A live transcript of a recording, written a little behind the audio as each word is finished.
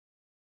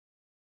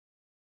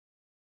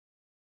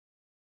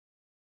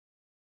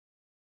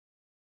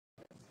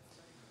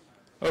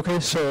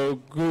Okay, so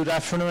good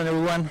afternoon,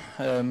 everyone.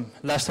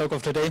 Last talk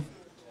of the day,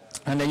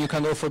 and then you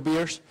can go for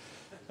beers.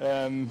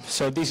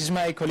 So this is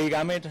my colleague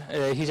Ahmed.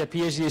 He's a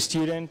PhD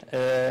student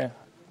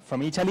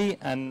from Italy,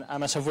 and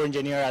I'm a software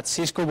engineer at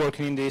Cisco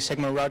working in the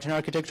segment routing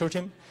architecture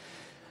team.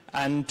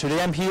 And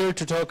today I'm here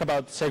to talk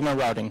about segment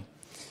routing,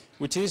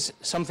 which is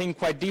something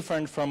quite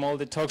different from all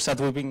the talks that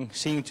we've been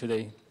seeing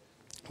today,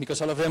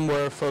 because all of them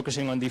were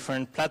focusing on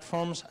different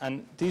platforms,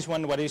 and this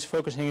one, what is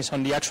focusing is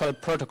on the actual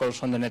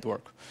protocols on the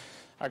network,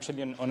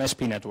 actually on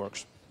SP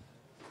networks.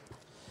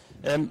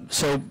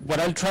 So what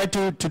I'll try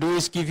to do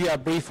is give you a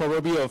brief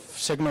overview of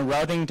segment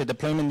routing, the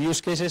deployment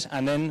use cases,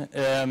 and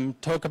then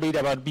talk a bit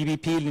about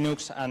VPP,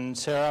 Linux, and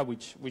SRv,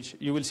 which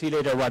you will see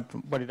later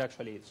what it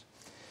actually is.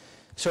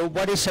 So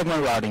what is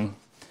segment routing?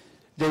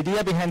 The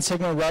idea behind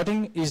segment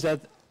routing is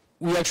that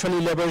we actually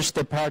leverage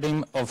the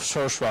paradigm of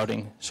source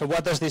routing. So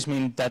what does this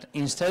mean? That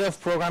instead of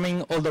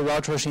programming all the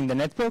routers in the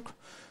network,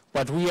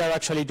 what we are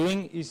actually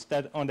doing is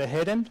that on the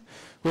head end,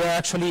 we are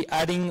actually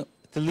adding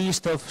the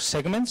list of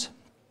segments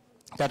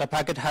that a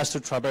packet has to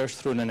traverse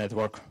through the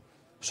network.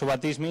 So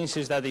what this means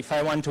is that if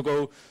I want to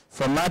go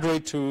from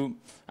Madrid to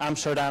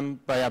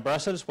Amsterdam via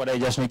Brussels, what I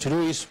just need to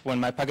do is when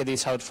my packet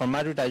is out from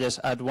Madrid, I just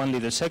add one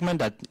little segment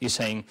that is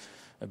saying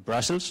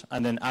Brussels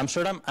and then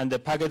Amsterdam, and the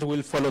packet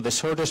will follow the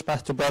shortest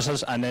path to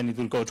Brussels, and then it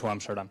will go to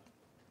Amsterdam.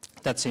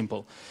 That's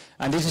simple.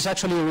 And this is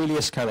actually really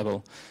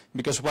scalable,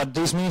 because what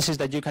this means is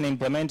that you can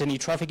implement any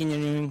traffic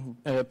engineering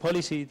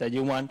policy that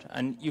you want,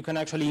 and you can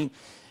actually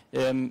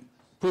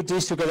put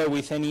this together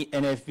with any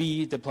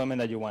NFV deployment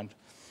that you want.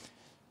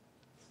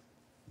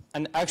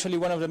 And actually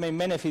one of the main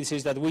benefits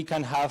is that we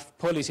can have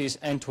policies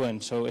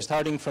end-to-end. So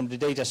starting from the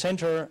data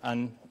center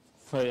and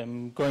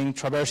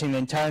traversing the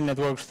entire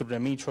network through the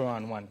metro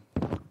and one.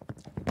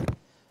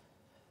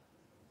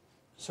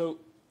 So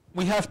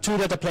we have two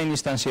data plane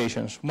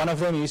instantiations. One of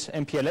them is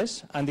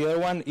MPLS, and the other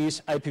one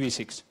is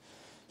IPv6.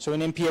 So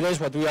in MPLS,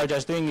 what we are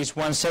just doing is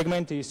one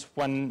segment is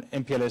one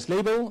MPLS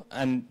label,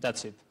 and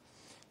that's it.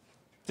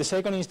 The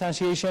second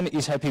instantiation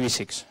is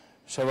IPv6.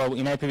 So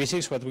in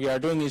IPv6, what we are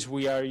doing is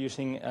we are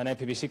using an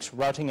IPv6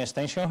 routing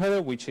extension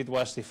header, which it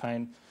was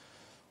defined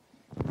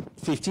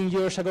 15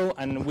 years ago,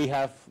 and we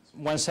have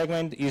one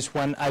segment is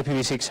one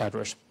IPv6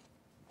 address,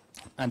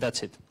 and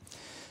that's it.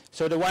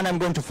 So the one I'm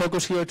going to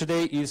focus here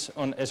today is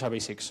on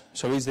SRv6.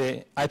 So it's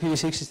the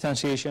IPv6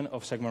 instantiation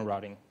of segment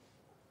routing.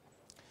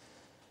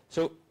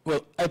 So,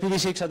 well,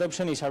 IPv6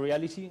 adoption is a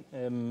reality.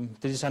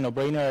 This is a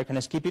no-brainer, I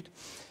can skip it.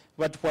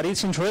 But what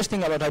is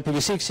interesting about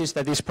IPv6 is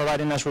that it's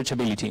providing us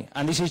reachability.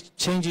 And this is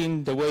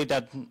changing the way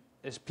that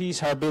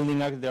SPs are building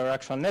their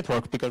actual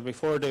network, because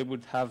before they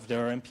would have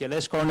their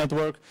MPLS core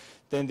network,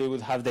 then they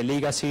would have the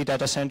legacy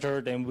data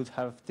center, then would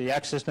have the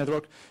access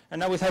network.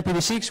 And now with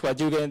IPv6, what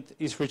you get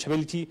is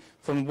reachability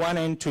from one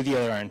end to the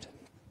other end.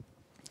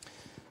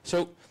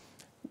 So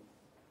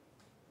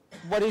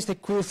what is the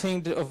cool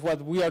thing of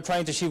what we are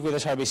trying to achieve with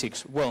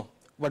SRv6? Well,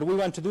 what we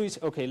want to do is,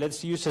 okay,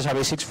 let's use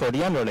SRv6 for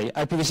the underlay.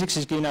 IPv6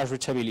 is giving us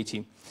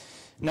reachability.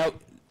 Now,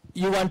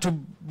 you want to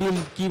build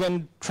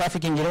given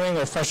traffic engineering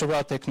or faster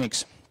route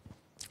techniques.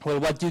 Well,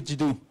 what did you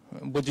do?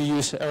 Would you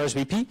use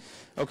RSVP?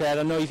 Okay, I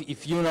don't know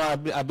if you know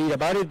a bit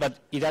about it, but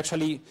it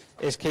actually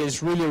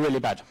scales really, really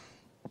bad.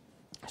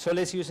 So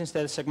let's use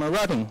instead segment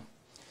routing.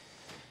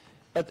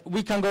 But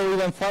we can go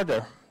even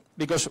further,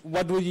 because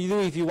what would you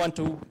do if you want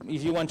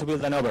to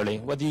build an overlay?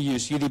 What do you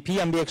use?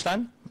 UDP and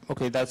VXLAN?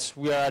 Okay,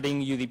 we are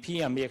adding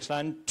UDP and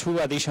VXLAN, two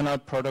additional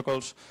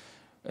protocols.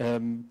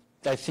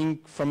 I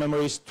think from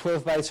memory is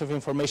 12 bytes of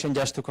information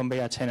just to convey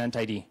a tenant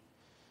ID.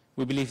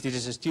 We believe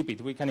this is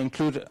stupid. We can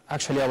include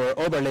actually our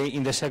overlay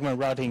in the segment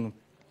routing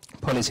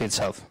policy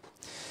itself.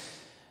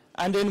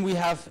 And then we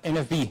have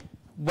NFV.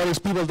 What is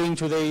people doing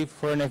today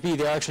for NFV?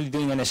 They're actually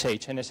doing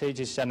NSH. NSH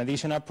is an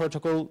additional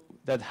protocol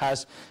that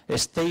has a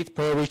state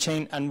per every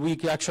chain, and we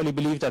actually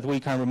believe that we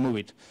can remove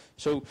it.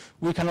 So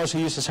we can also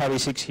use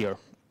SRv6 here.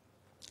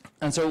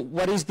 And so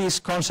what is this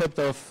concept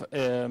of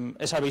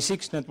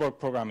SRv6 network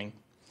programming?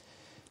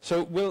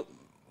 So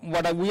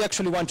what we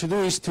actually want to do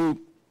is to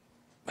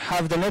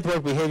have the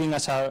network behaving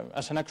as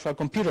an actual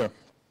computer.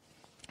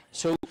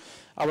 So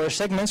our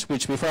segments,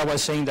 which before I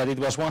was saying that it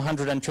was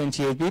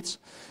 128 bits,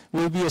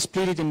 will be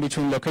split in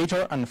between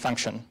locator and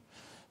function.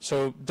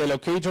 So the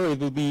locator, it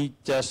will be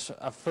just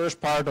a first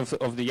part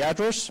of the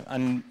address,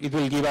 and it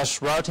will give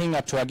us routing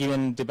up to a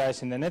given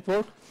device in the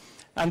network.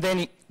 And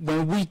then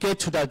when we get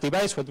to that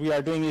device, what we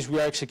are doing is we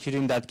are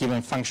executing that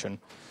given function.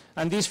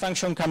 And this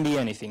function can be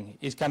anything.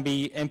 It can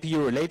be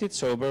MPU related,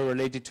 so very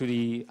related to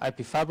the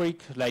IP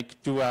fabric,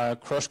 like do a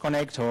cross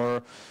connect,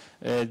 or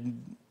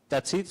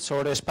that's it,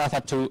 sort of path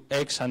up to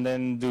X and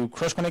then do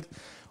cross connect.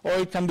 Or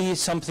it can be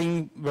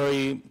something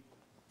very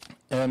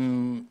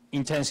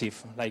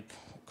intensive, like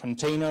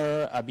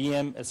container, a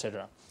VM,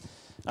 etc.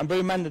 And bear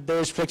in mind that there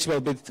is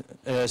flexible bit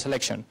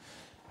selection.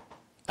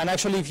 And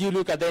actually, if you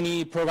look at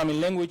any programming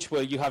language,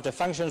 well, you have the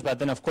functions, but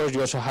then, of course, you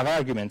also have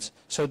arguments.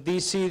 So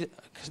these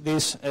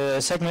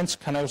segments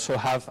can also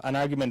have an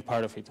argument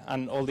part of it.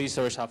 And all these,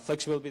 there is a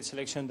flexible bit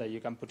selection that you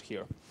can put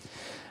here.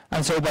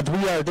 And so what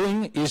we are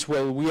doing is,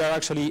 well, we are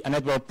actually, a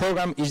network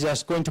program is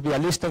just going to be a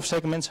list of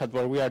segments, and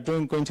what we are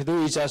going to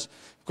do is just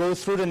go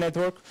through the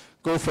network,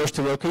 go first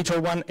to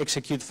locator 1,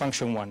 execute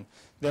function 1.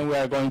 Then we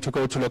are going to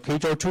go to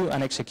locator 2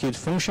 and execute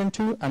function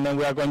 2, and then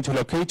we are going to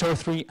locator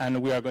 3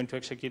 and we are going to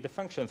execute the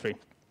function 3.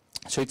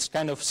 So it's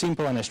kind of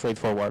simple and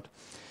straightforward.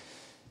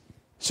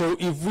 So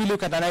if we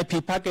look at an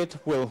IP packet,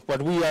 well,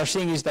 what we are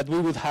seeing is that we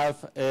would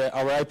have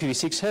our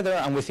IPv6 header,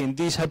 and within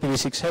this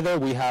IPv6 header,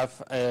 we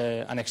have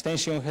an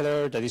extension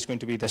header that is going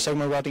to be the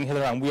segment routing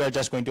header, and we are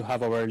just going to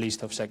have our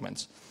list of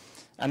segments.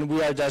 And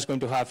we are just going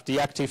to have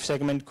the active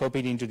segment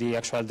copied into the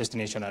actual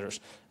destination address.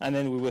 And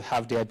then we will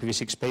have the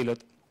IPv6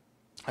 payload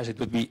as it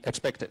would be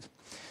expected.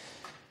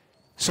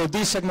 So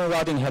this segment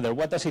routing header,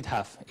 what does it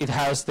have? It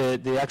has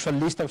the actual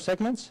list of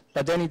segments,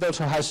 but then it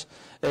also has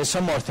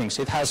some more things.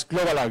 It has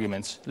global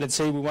arguments. Let's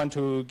say we want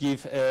to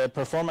give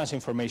performance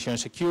information,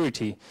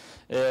 security,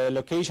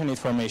 location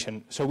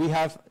information. So we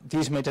have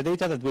this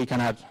metadata that we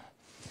can add.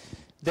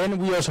 Then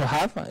we also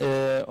have,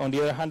 on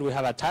the other hand, we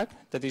have a tag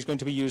that is going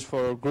to be used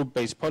for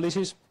group-based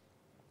policies.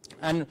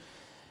 And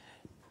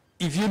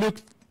if you look,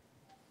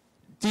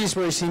 this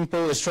very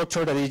simple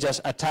structure that is just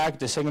a tag,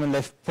 the segment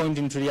left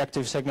pointing to the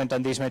active segment,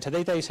 and this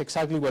metadata is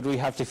exactly what we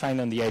have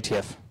defined on the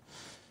ITF.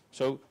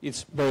 So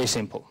it's very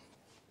simple.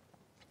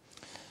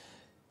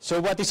 So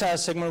what is a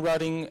segment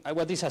routing?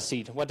 What is a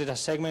seed? What is a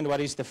segment?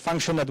 What is the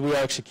function that we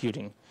are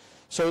executing?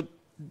 So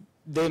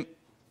the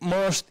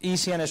most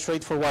easy and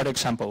straightforward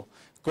example,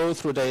 go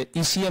through the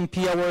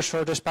ECMP hour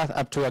shortest path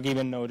up to a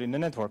given node in the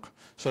network.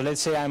 So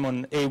let's say I'm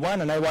on A1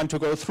 and I want to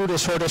go through the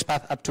shortest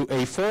path up to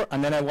A4,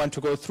 and then I want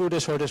to go through the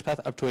shortest path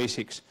up to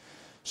A6.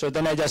 So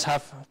then I just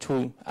have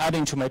to add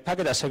into my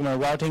packet a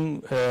segment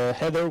routing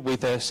header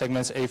with the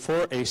segments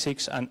A4,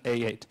 A6, and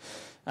A8.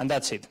 And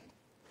that's it.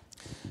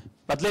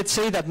 But let's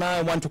say that now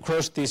I want to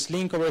cross this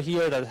link over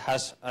here that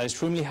has an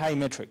extremely high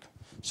metric.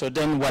 So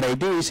then what I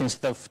do is,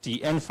 instead of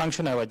the end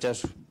function, I would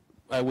just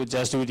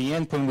do the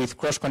endpoint with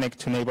cross-connect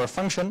to neighbor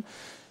function.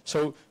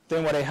 So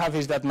then what I have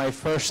is that my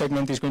first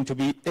segment is going to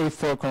be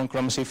A4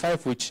 colon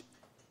C5, which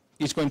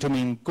is going to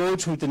mean go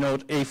to the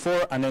node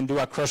A4 and then do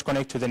a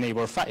cross-connect to the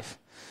neighbor 5.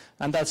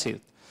 And that's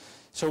it.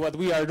 So what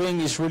we are doing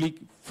is really,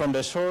 from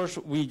the source,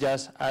 we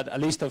just add a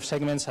list of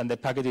segments, and the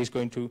packet is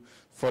going to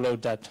follow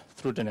that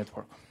through the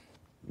network.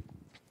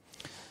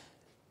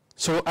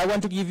 So I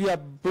want to give you a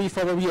brief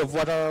overview of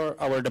what are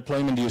our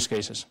deployment use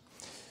cases.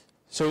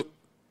 So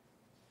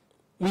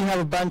we have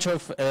a bunch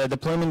of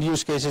deployment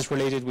use cases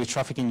related with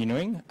traffic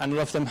engineering, and all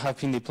of them have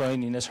been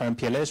deployed in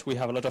SRMPLS. We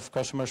have a lot of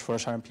customers for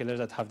SRMPLS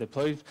that have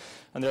deployed,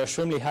 and they're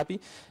extremely happy.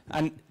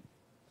 And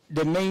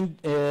the main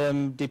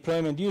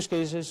deployment use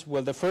cases,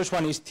 well, the first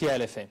one is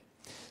TLFA.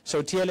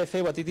 So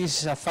TLFA, what it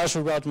is a fast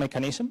route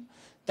mechanism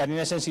that in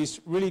essence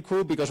is really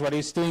cool, because what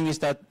it's doing is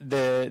that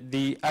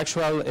the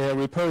actual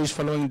repair is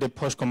following the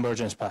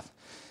post-convergence path.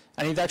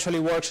 And it actually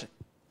works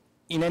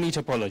in any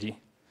topology.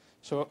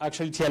 So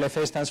actually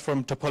TLFA stands for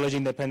topology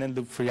independent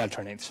loop free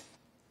alternates.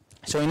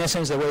 So in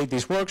essence, the way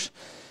this works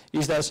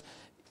is that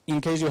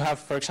in case you have,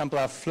 for example,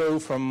 a flow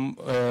from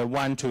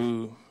 1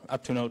 to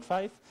up to node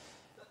 5,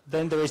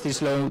 then there is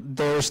this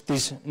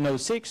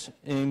node 6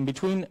 in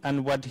between,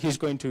 and what he's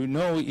going to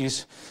know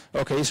is,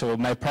 okay, so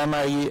my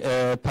primary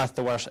path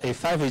towards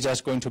A5 is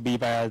just going to be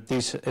via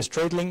this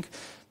straight link,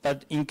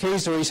 but in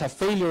case there is a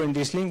failure in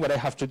this link, what I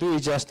have to do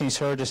is just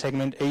insert the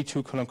segment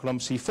A2 colon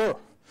C4.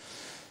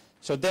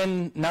 So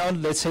then now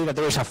let's say that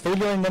there is a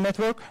failure in the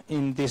network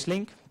in this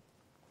link.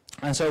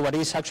 And so what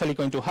is actually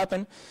going to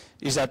happen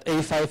is that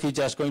A5 is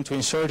just going to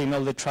insert in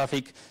all the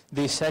traffic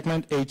this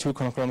segment A2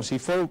 colon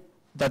C4,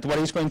 that what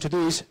it's going to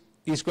do is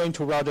it's going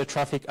to route the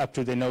traffic up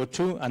to the node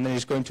 2, and then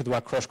it's going to do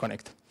a cross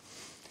connect.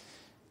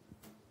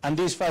 And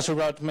this fast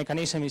route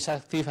mechanism is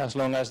active as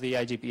long as the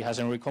IGP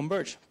hasn't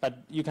reconverged.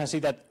 But you can see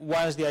that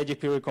once the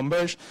IGP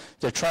reconverges,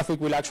 the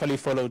traffic will actually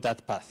follow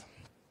that path.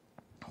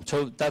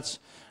 So that's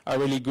a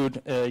really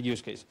good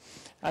use case.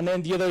 And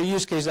then the other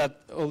use case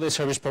that all the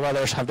service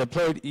providers have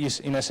deployed is,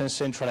 in essence,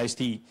 centralized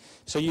DE.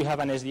 So you have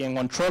an SDN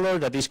controller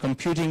that is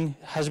computing,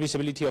 has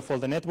visibility of all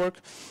the network,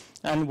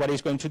 and what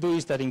it's going to do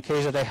is that in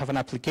case that I have an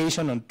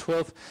application on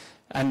 12,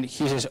 and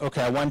he says,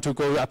 okay, I want to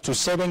go up to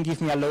 7,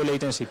 give me a low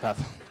latency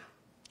path.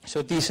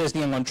 So this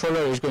SDN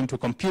controller is going to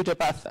compute a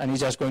path, and it's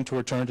just going to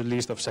return the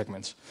list of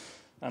segments.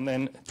 And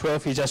then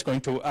 12 is just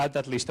going to add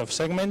that list of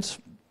segments,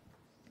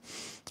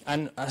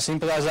 and as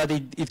simple as that,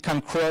 it can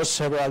cross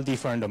several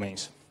different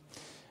domains.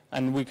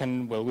 And we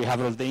can, well, we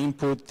have all the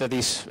input that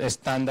is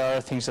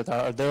standard, things that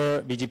are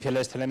there,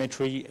 BGPLS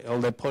telemetry, all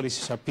the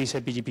policies are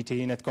PSEP,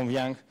 BGPT,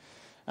 NetConv-YANG,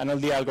 and all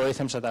the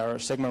algorithms that are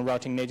segment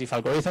routing native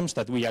algorithms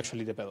that we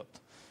actually developed.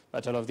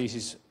 But all of this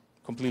is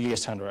completely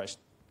standardized.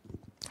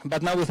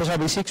 But now with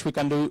SRv6, we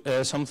can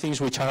do some things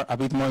which are a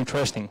bit more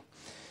interesting.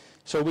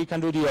 So we can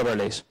do the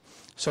overlays.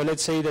 So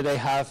let's say that I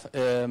have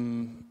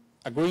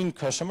a green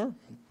customer,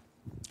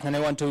 and I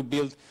want to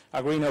build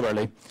a green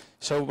overlay.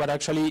 So what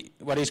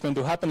is going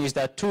to happen is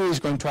that 2 is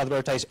going to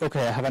advertise,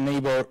 okay, I have a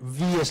neighbor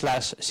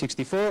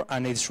V/64,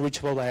 and it's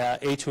reachable via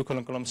A2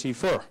 colon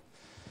C4.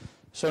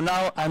 So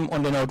now I'm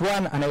on the node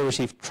 1 and I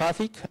receive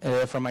traffic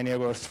from my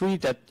neighbor 3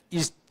 that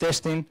is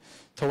destined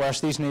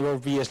towards this neighbor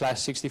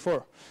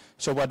v/64.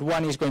 So what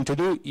 1 is going to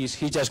do is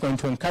he's just going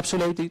to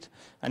encapsulate it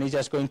and he's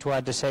just going to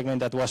add the segment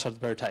that was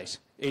advertised,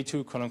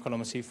 A2 :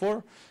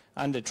 C4,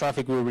 and the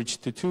traffic will reach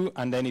to 2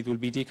 and then it will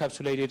be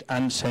decapsulated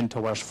and sent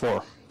towards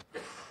 4.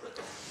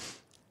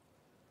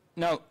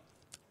 Now,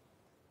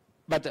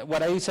 but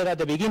what I said at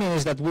the beginning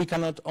is that we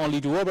cannot only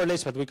do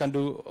overlays, but we can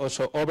do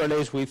also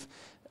overlays with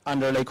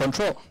underlay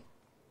control.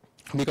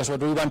 Because what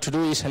we want to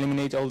do is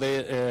eliminate all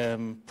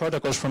the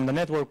protocols from the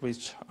network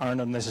which are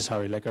not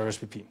necessary, like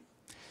SRv6.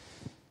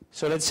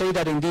 So let's say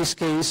that in this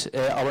case,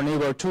 our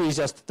neighbor 2 is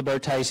just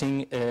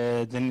advertising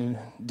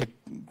the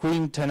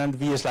green tenant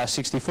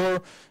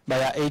v/64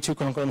 via A2 :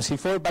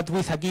 C4, but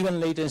with a given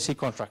latency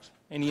contract,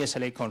 an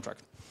ESLA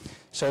contract.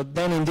 So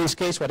then in this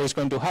case, what is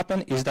going to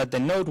happen is that the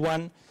node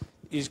 1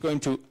 is going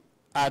to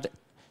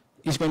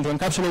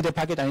encapsulate the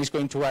packet and is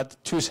going to add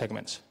 2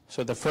 segments.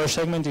 So the first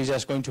segment is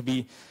just going to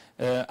be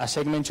a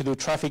segment to do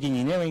traffic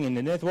engineering in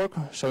the network,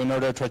 so in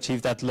order to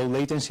achieve that low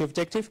latency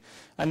objective,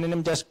 and then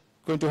I'm just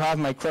going to have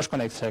my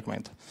cross-connect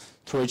segment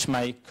to reach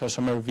my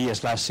customer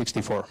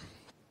v/64.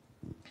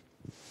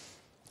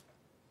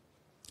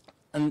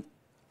 And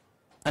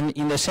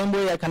in the same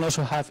way, I can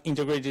also have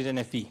integrated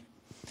NFV.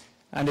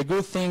 And the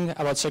good thing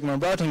about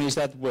segment routing is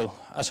that, well,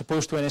 as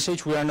opposed to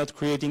NSH, we are not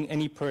creating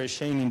any per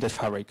chain in the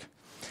fabric.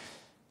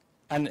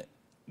 And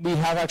we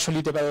have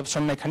actually developed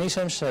some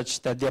mechanisms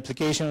such that the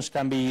applications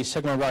can be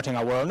segment routing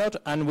aware or not,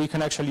 and we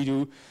can actually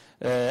do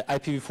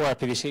IPv4,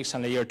 IPv6,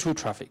 and layer 2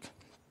 traffic.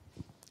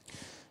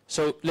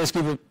 So let's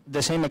give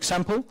the same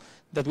example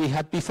that we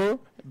had before,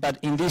 but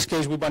in this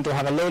case we want to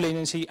have a low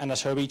latency and a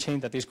server chain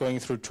that is going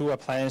through 2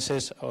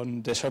 appliances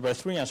on the server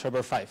 3 and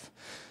server 5.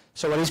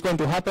 So what is going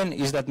to happen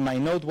is that my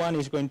node 1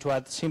 is going to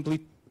add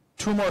simply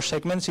 2 more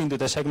segments into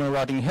the segment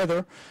routing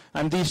header,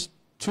 and these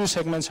 2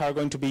 segments are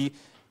going to be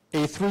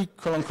A3 :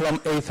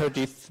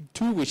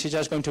 A32, which is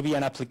just going to be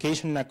an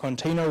application in a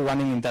container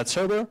running in that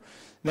server.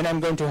 Then I'm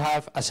going to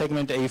have a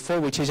segment A4,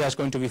 which is just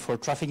going to be for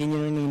traffic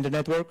engineering in the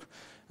network.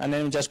 And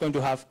then I'm just going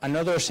to have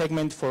another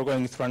segment for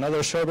going through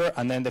another server,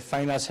 and then the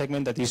final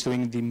segment that is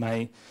doing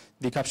my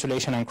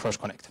decapsulation and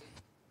cross-connect.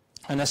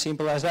 And as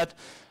simple as that,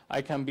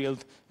 I can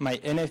build my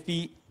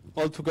NFV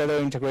all together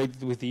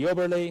integrated with the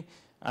overlay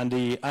and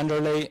the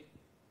underlay,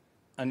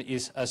 and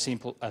it's as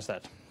simple as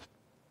that.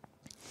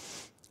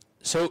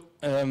 So,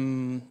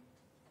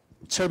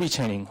 SRv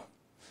chaining.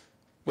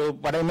 Well,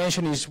 what I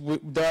mentioned is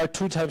there are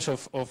 2 types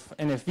of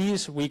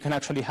NFVs. We can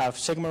actually have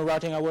segment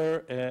routing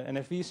aware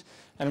NFVs,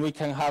 and we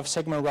can have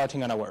segment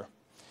routing unaware.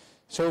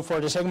 So for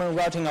the segment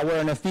routing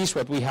aware NFVs,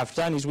 what we have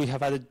done is we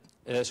have added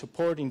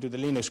support into the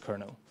Linux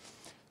kernel.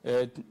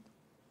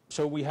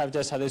 So we have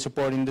just added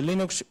support in the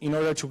Linux in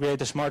order to create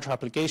the smarter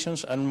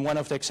applications, and one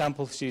of the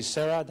examples is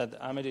Sarah, that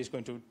Ahmed is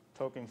going to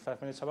talk in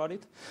 5 minutes about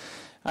it.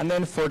 And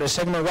then for the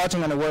segment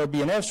routing and aware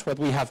BNFs, what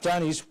we have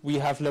done is we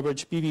have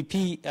leveraged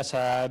VPP as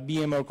a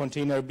VM or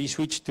container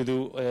vSwitch to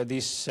do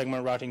this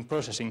segment routing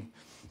processing.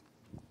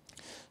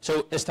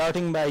 So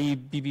starting by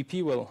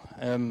VPP, well,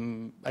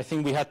 I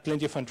think we had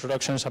plenty of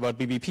introductions about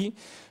VPP,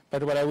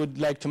 but what I would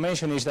like to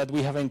mention is that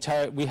we have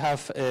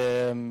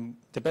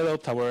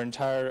developed our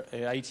entire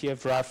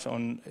IETF draft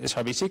on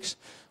SRv6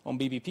 on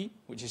VPP,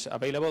 which is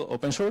available,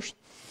 open source.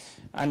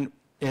 And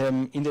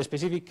in the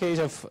specific case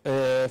of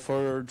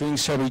for doing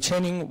SRv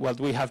chaining, what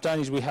we have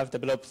done is we have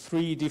developed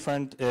 3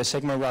 different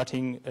segment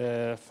routing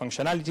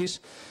functionalities,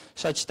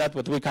 such that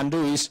what we can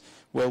do is,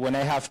 well, when I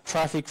have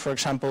traffic, for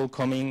example,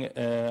 coming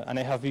and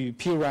I have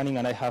VPP running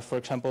and I have, for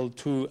example,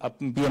 2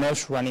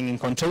 BNFs running in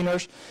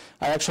containers,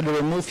 I actually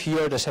remove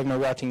here the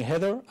segment routing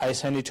header, I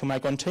send it to my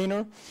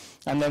container,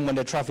 and then when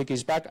the traffic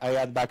is back, I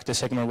add back the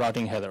segment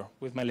routing header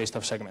with my list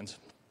of segments.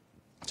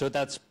 So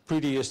that's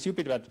pretty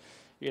stupid, but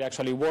it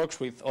actually works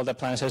with all the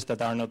appliances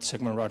that are not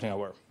segment routing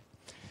aware.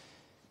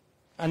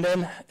 And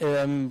then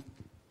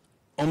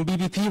on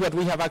VPP, what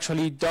we have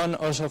actually done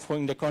also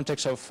in the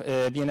context of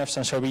BNFs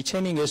and SRv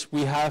chaining is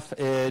we have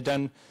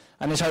done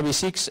an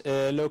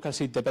SRv6 local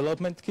seed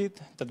development kit,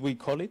 that we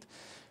call it,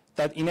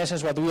 that in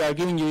essence what we are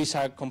giving you is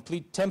a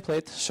complete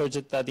template such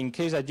that in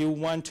case that you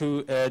want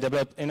to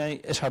develop any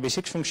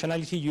SRv6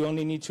 functionality, you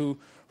only need to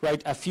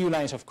write a few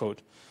lines of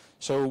code.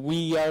 So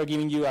we are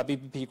giving you a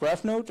VPP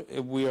graph node.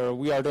 We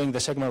are doing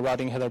the segment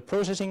routing header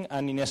processing,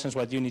 and in essence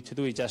what you need to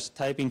do is just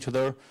type into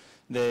there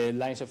the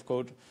lines of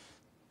code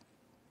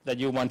that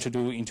you want to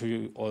do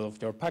into all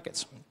of your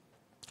packets.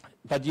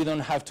 But you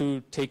don't have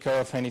to take care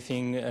of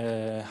anything,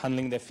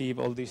 handling the FIB,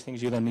 all these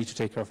things, you don't need to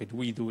take care of it.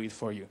 We do it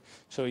for you.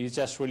 So it's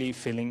just really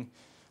filling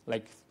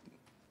like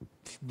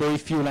very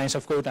few lines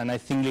of code, and I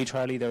think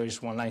literally there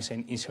is 1 line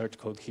saying insert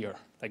code here.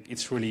 Like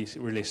it's really,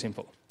 really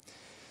simple.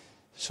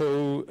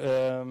 So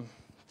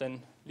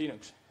then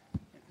Linux.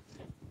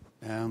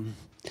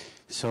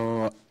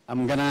 So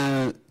I'm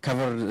gonna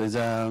cover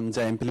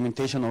the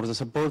implementation or the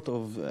support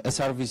of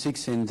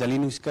SRv6 in the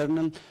Linux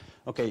kernel.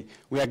 Okay,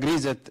 we agree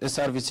that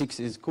SRv6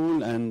 is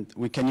cool and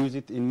we can use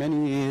it in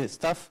many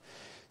stuff.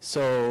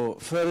 So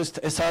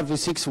first,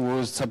 SRv6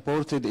 was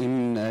supported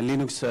in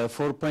Linux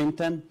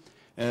 4.10,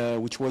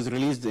 which was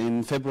released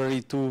in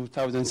February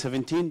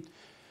 2017.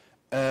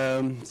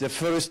 The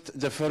first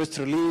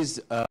release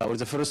or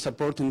the first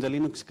support in the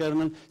Linux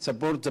kernel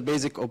supports the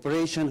basic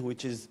operation,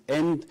 which is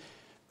end,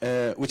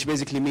 which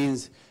basically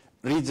means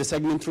read the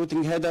segment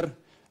routing header,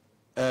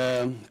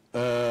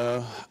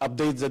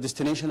 update the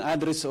destination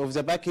address of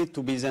the packet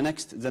to be the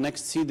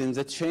next seed in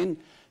the chain,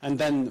 and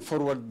then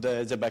forward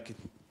the packet.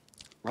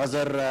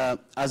 Other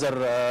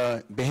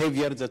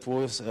behavior that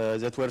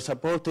were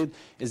supported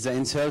is the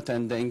insert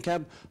and the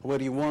encap,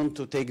 where you want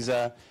to take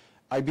the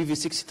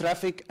IPv6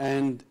 traffic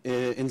and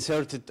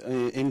insert it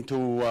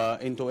into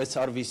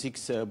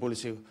SRv6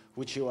 policy,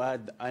 which you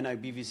add an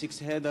IPv6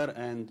 header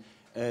and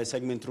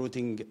segment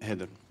routing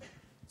header.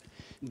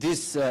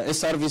 This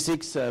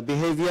SRv6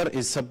 behavior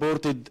is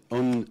supported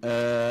on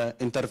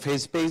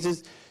interface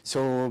basis.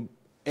 So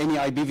any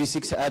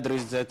IPv6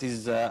 address that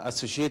is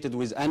associated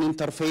with an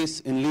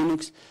interface in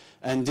Linux,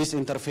 and this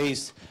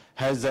interface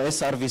has the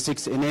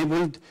SRv6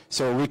 enabled,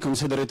 so we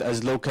consider it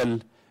as local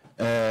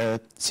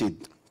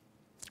seed.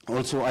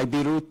 Also,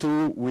 IP route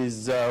 2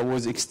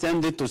 was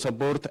extended to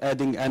support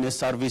adding an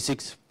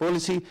SRv6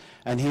 policy,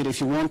 and here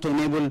if you want to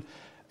enable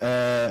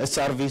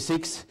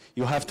SRv6,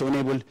 you have to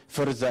enable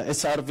first the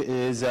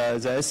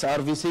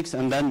SRv6,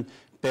 and then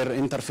per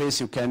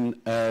interface you can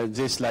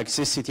just like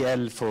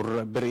sysctl for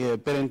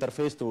per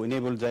interface to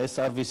enable the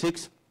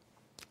SRv6.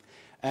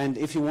 And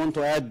if you want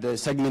to add the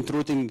segment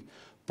routing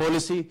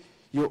policy,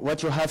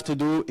 what you have to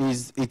do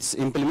is it's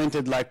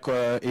implemented like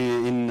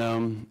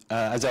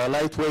as a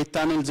lightweight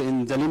tunnels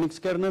in the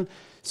Linux kernel.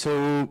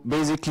 So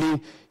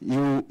basically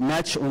you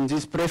match on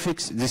this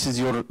prefix. This is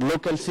your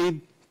local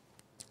seed.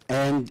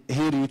 And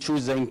here you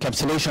choose the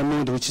encapsulation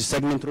mode, which is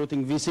segment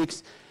routing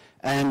v6,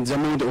 and the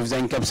mode of the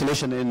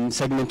encapsulation in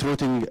segment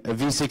routing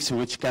v6,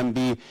 which can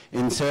be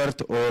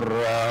insert or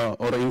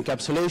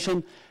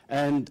encapsulation.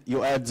 And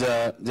you add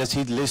the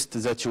seed list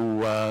that you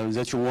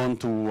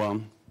want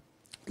to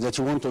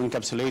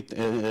encapsulate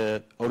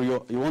or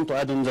you want to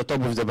add on the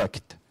top of the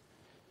bucket.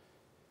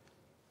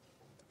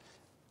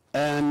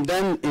 And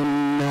then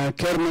in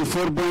kernel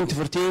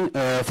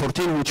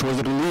 4.14, which was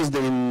released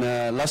in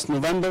last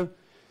November,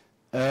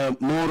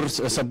 more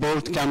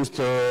support comes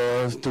to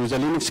the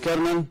Linux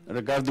kernel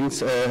regarding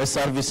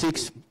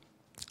SRv6,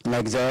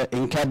 like the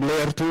encap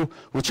layer 2,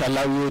 which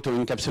allow you to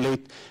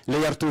encapsulate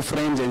layer 2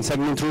 frames and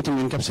segment routing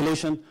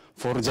encapsulation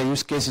for the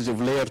use cases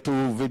of layer 2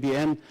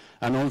 VPN,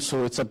 and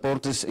also it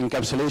supports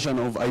encapsulation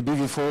of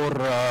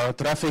IPv4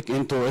 traffic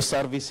into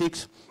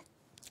SRv6,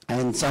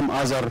 and some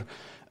other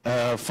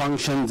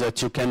functions that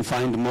you can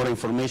find more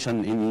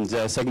information in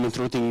the segment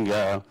routing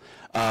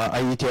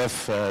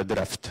IETF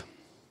draft.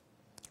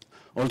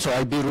 Also,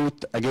 IP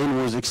route again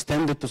was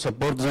extended to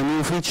support the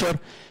new feature.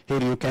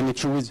 Here you can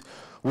choose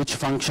which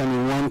function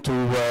you want to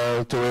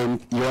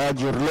you add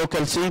your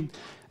local seed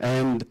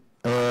and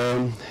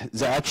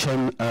the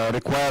action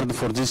required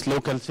for this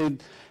local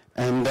seed,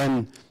 and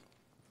then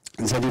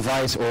the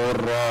device or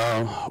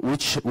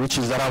which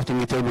is the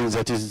routing table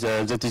that is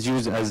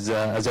used as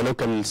a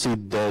local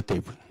seed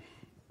table.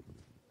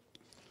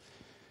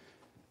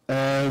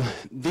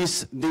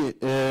 This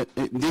what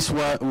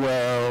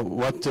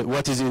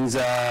is in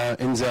the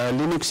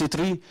Linux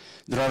tree.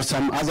 There are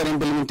some other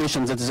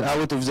implementations that is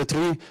out of the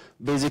tree.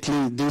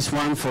 Basically, this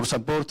one for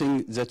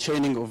supporting the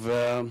chaining of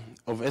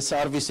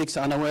SRv6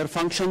 unaware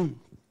function.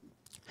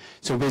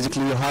 So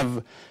basically, you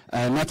have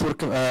a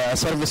network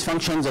service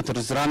function that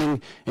is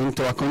running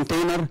into a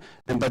container,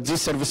 but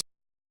this service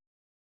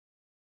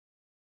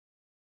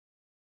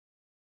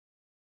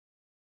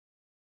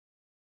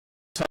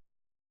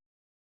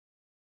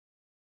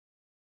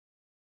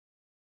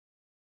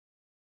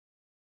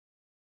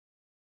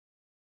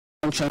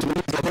this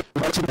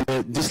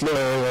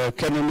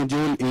kernel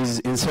module is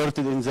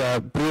inserted in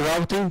the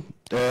pre-routing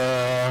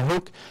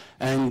hook,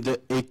 and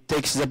it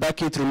takes the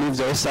packet, removes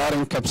the SR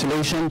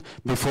encapsulation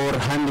before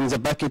handing the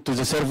packet to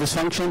the service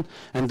function,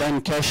 and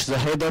then cache the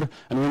header.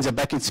 And when the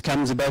packet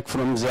comes back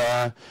from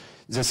the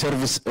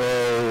service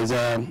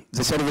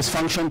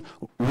function,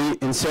 we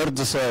insert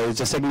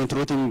the segment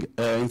routing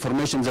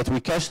information that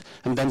we cached,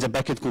 and then the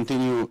packet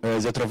continue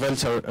the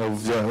traversal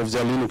of the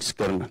Linux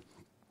kernel.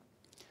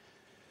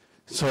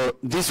 So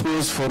this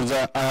was for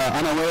the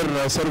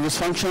unaware service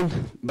function,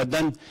 but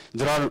then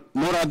there are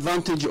more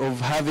advantage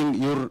of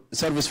having your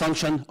service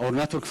function or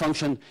network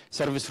function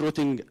service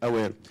routing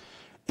aware.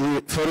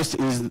 First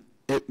is,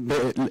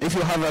 if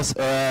you have a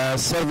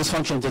service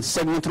function that's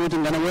segment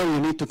routing unaware,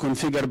 you need to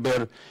configure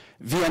per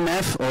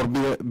VMF or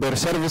per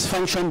service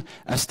function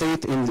a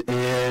state in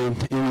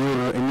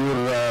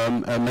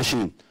your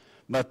machine.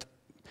 But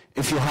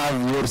if you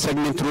have your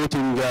segment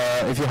routing,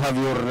 if you have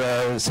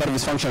your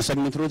service function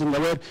segment routing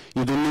aware,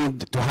 you don't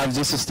need to have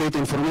this state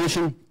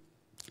information.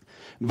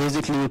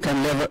 Basically, you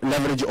can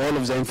leverage all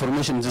of the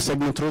information in the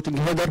segment routing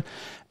header,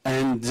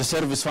 and the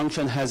service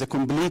function has a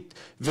complete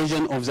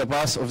vision of the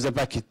path of the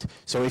packet.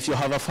 So if you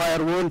have a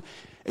firewall,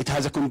 it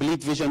has a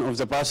complete vision of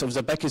the path of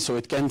the packet, so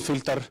it can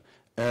filter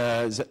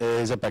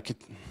the packet.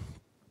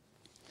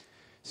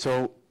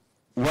 So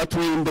what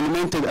we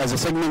implemented as a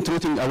segment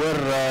routing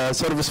aware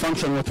service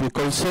function, what we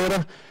call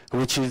SRv6,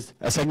 which is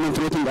a segment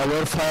routing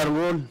aware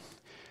firewall.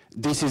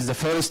 This is the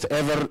first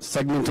ever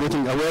segment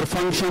routing aware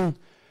function.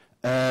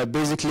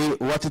 Basically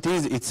what it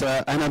is, it's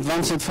an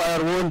advanced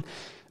firewall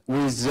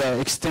with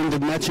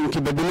extended matching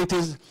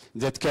capabilities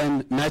that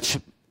can match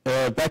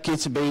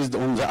packets based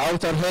on the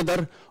outer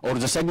header or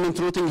the segment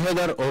routing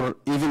header or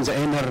even the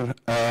inner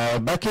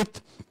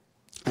packet.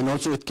 And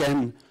also it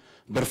can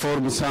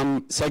perform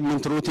some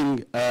segment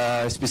routing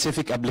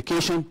specific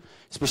application,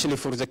 especially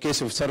for the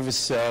case of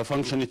service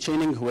function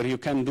chaining, where you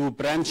can do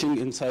branching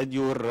inside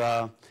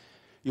your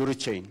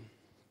chain.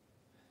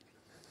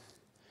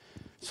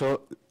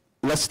 So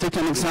let's take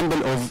an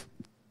example of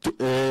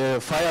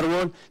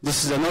firewall.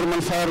 This is a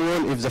normal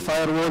firewall. If the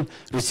firewall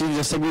receives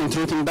a segment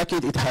routing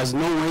packet, it has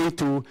no way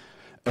to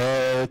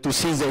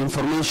see the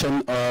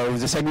information of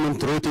the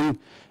segment routing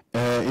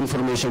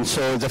information.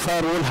 So the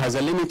firewall has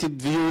a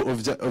limited view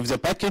of the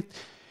packet.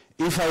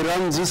 If I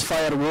run this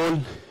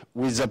firewall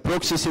with a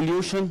proxy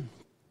solution,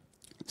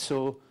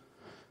 so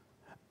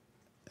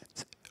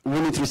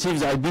when it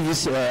receives the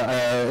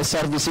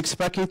SRv6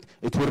 packet,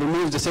 it will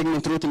remove the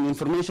segment routing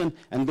information,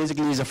 and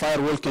basically the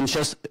firewall can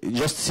just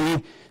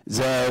see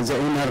the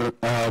inner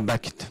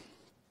packet.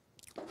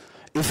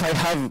 If I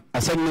have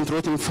a segment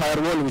routing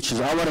firewall, which is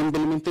our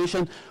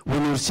implementation,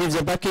 when you receive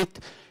the packet,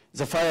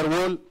 the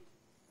firewall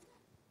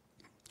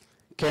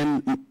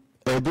can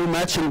do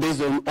matching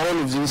based on all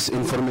of this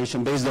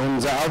information, based on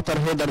the outer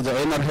header, the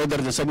inner header,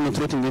 the segment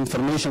routing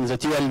information, the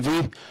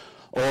TLV,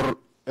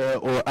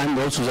 and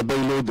also the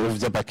payload of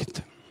the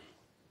packet.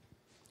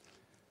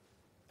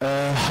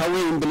 How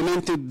we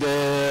implemented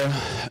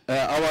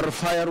our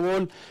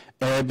firewall,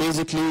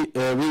 basically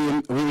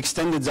we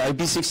extended the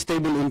IP6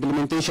 table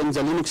implementation,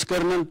 the Linux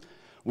kernel.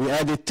 We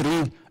added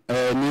 3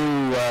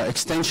 new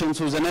extensions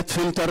to the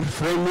NetFilter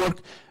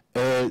framework,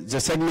 the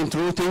segment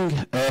routing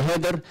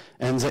header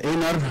and the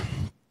inner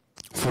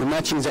for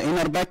matching the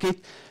inner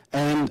packet,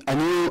 and a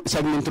new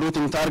segment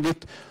routing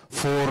target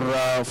for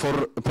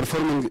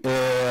performing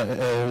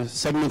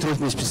segment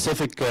routing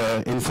specific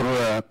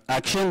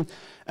action.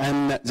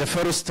 And the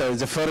first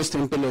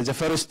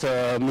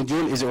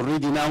module is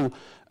already now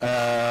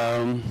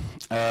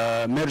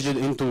merged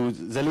into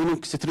the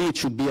Linux 3. It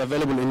should be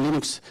available in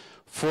Linux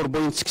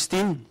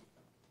 4.16.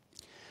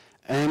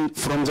 And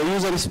from the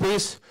user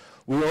space,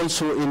 we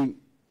also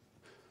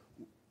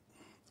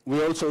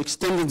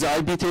extended the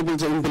IP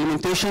tables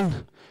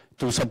implementation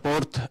to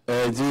support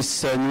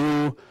these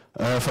new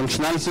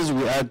functionalities.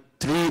 We add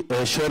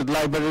 3 shared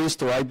libraries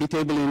to IP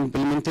table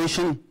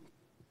implementation,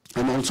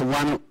 and also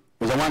one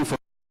for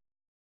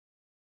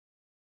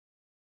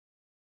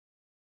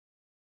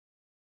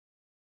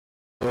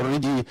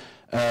already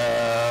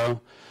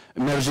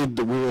merged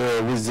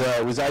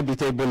with IP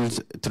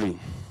tables 3.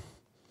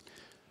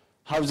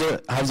 How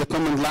the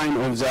command line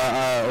of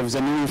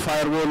the new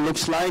firewall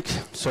looks like.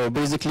 So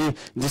basically,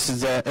 this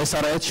is the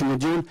SRh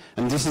module,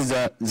 and this is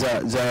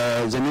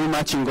the new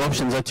matching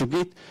option that you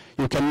get.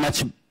 You can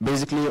match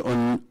basically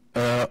on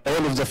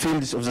all of the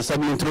fields of the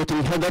segment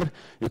routing header.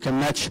 You can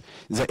match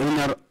the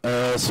inner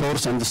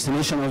source and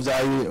destination of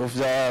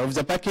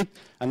the packet,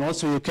 and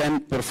also you can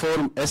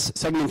perform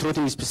segment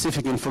routing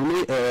specific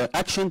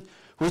action,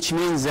 which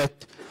means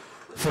that,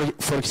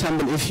 for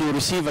example, if you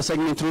receive a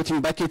segment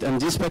routing packet and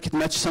this packet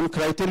matches some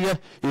criteria,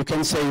 you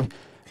can say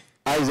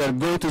either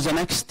go to the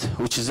next,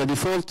 which is the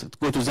default,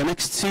 go to the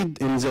next seed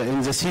in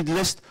the seed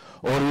list,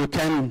 or you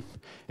can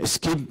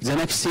skip the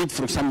next seed.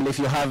 For example, if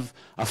you have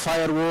a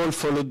firewall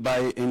followed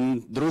by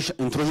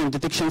intrusion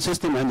detection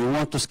system and you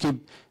want to skip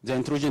the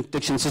intrusion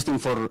detection system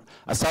for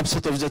a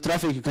subset of the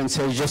traffic, you can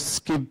say just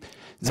skip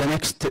the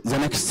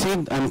next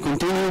seed and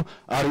continue,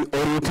 or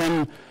you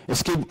can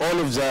skip all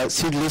of the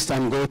seed list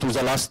and go to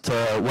the last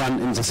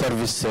one in the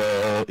service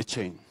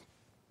chain.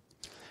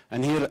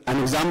 And here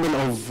an example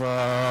of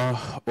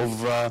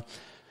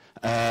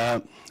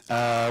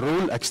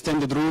rule,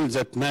 extended rules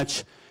that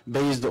match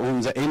based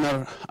on the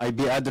inner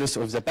IP address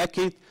of the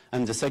packet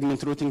and the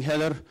segment routing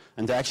header,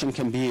 and the action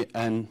can be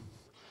an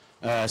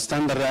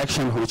standard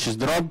action, which is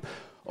drop,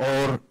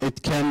 or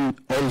it can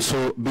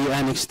also be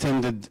an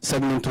extended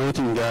segment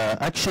routing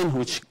action,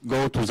 which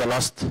go to the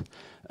last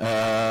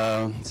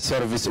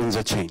service in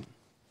the chain.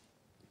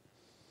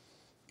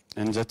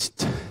 And that's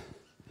it.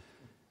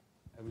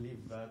 I will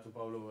leave to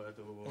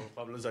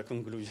Pablo the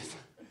conclusion.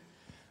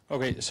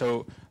 Okay,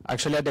 so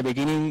actually at the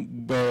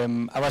beginning,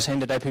 I was saying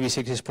that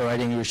IPv6 is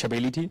providing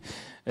reachability.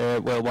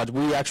 Well, what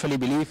we actually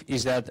believe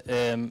is that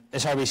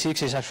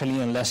SRv6 is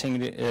actually unleashing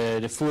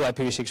the full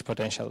IPv6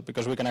 potential,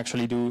 because we can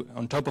actually do,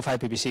 on top of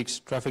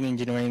IPv6, traffic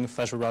engineering,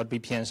 fast route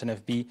VPNs,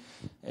 NFB,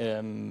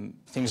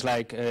 things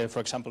like, for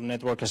example,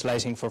 network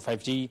slicing for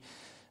 5G,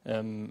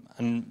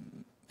 and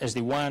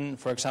SD1,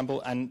 for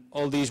example, and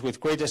all these with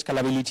great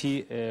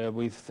scalability,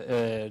 with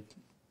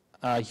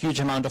a huge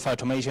amount of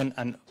automation,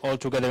 and all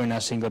together in a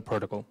single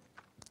protocol.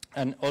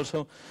 And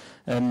also,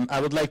 I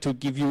would like to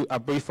give you a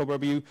brief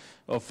overview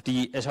of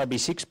the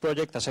SRv6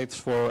 project, aside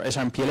for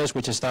SRMPLS,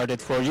 which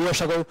started 4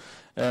 years ago.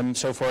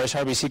 So for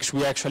SRv6,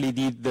 we actually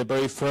did the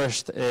very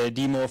first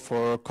demo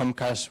for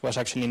Comcast was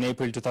actually in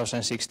April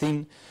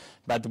 2016.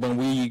 But when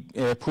we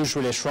pushed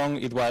really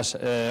strong, it was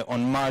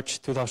on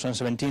March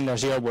 2017,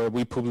 last year, where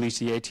we published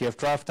the ATF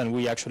draft, and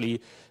we actually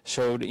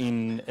showed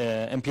in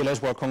MPLS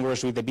World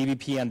Congress with the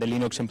VPP and the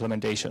Linux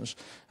implementations.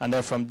 And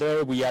then from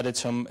there, we added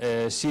some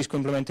Cisco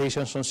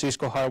implementations, some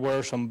Cisco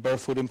hardware, some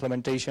barefoot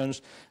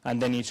implementations,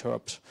 and then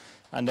interrupts.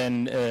 And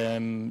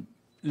then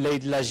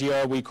late last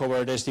year, we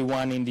covered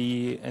SD1 in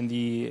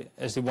the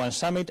SD1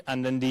 Summit,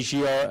 and then this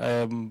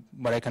year,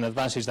 what I can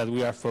advance is that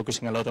we are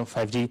focusing a lot on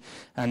 5G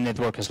and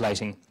network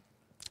slicing.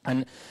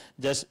 And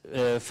just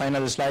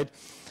final slide,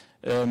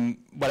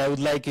 what I would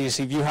like is,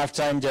 if you have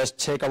time, just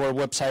check our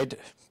website,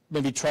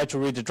 maybe try to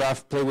read the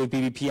draft, play with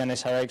VPP and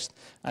SRx,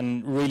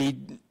 and really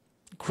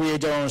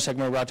create your own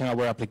segment routing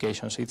our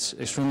applications. It's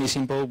extremely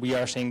simple. We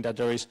are seeing that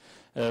there is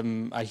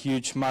a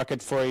huge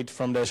market for it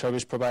from the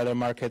service provider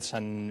markets,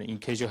 and in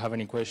case you have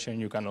any question,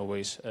 you can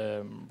always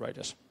write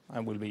us,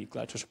 and we'll be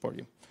glad to support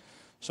you.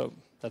 So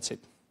that's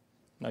it.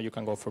 Now you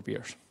can go for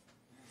beers.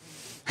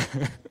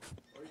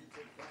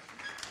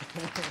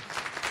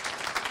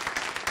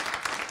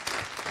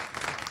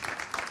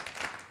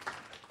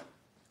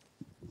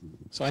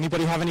 So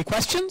anybody have any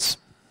questions?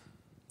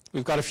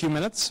 We've got a few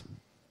minutes.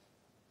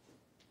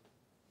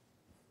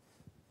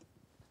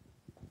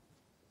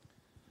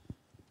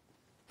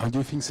 How do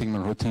you think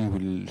segment routing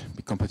will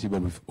be compatible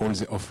with all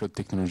the offload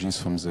technologies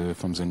from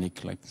the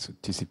NIC, like the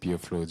TCP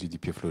offload,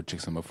 UDP offload,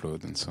 checksum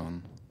offload, and so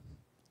on?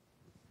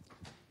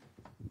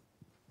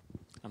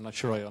 I'm not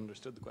sure I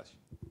understood the question.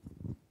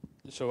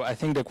 So I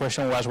think the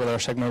question was whether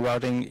segment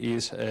routing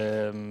is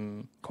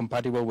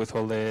compatible with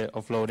all the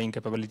offloading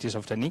capabilities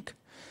of the NIC.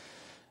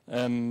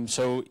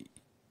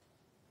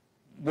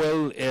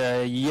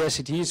 Yes,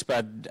 it is,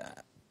 but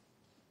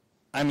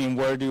I mean,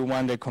 where do you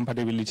want the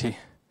compatibility?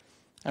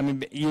 I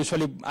mean,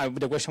 usually,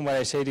 the question what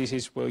I said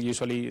is well,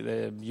 usually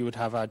you would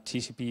have a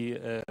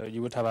TCP,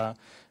 you would have an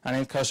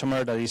end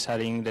customer that is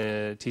adding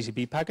the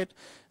TCP packet,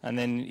 and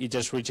then it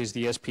just reaches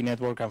the SP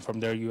network, and from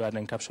there you add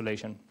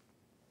encapsulation.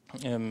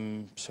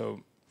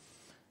 So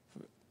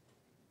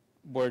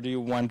where do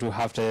you want to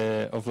have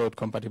the offload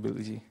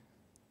compatibility?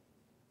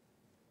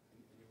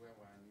 Anywhere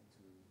where I need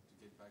to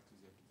get back to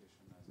the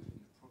application as in a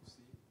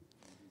proxy,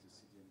 maybe the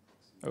CDN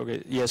proxy.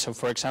 Okay, yeah, so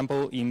for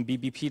example, in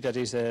VPP, that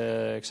is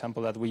the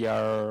example that we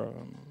are,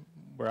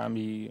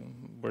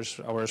 where's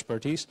our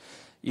expertise,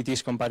 it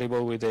is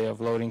compatible with the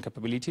offloading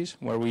capabilities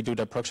where we do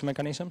the proxy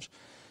mechanisms.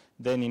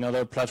 Then in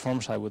other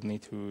platforms, I would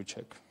need to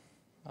check.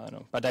 I don't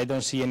know, but I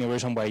don't see any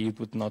reason why it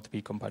would not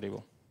be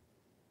compatible.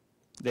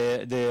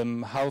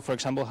 For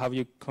example, how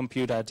you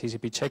compute a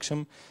TCP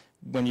checksum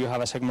when you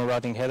have a segment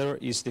routing header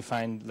is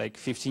defined like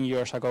 15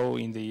 years ago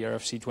in the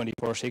RFC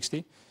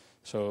 2460.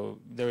 So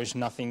there is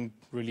nothing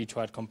really to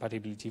add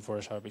compatibility for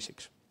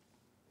SRv6.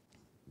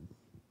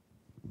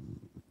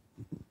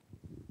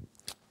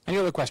 Any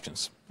other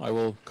questions? I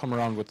will come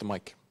around with the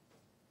mic.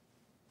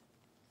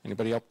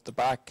 Anybody up the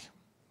back,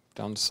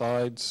 down the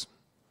sides,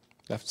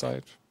 left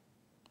side?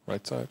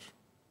 Right side?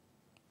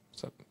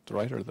 Is that the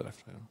right or the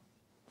left? I don't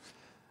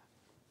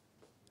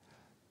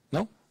know.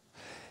 No?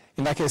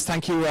 In that case,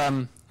 thank you.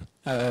 I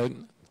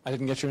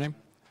didn't get your name.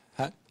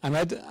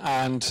 Ahmed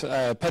and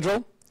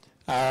Pedro.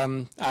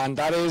 And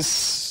that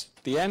is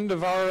the end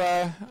of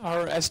our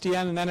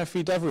SDN and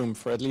NFV dev room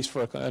for at least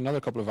for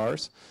another couple of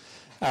hours.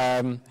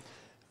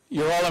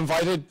 You're all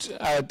invited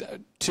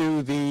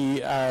to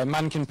the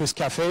Mannequin Piss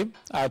Cafe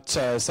at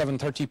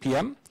 7:30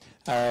 p.m.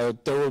 There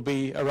will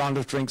be a round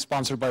of drinks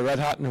sponsored by Red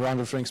Hat and a round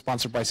of drinks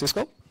sponsored by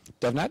Cisco,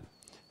 DevNet.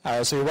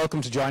 So you're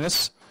welcome to join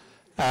us.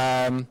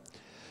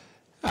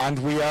 And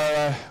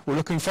we're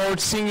looking forward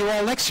to seeing you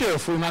all next year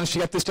if we manage to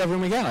get this dev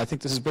room again. I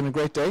think this has been a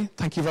great day.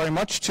 Thank you very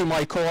much to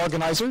my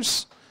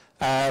co-organizers.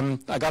 I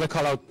got to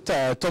call out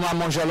Thomas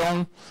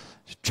Monjalon,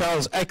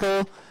 Charles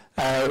Eckel,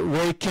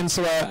 Ray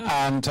Kinsella,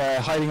 and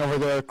hiding over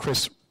there,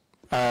 Chris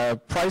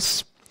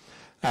Price.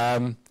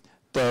 The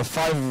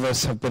five of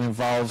us have been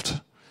involved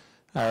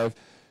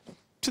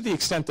to the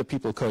extent that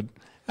people could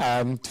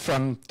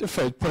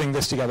for putting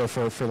this together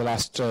for the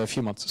last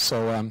few months.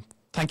 So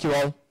thank you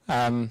all,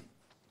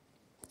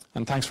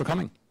 and thanks for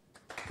coming.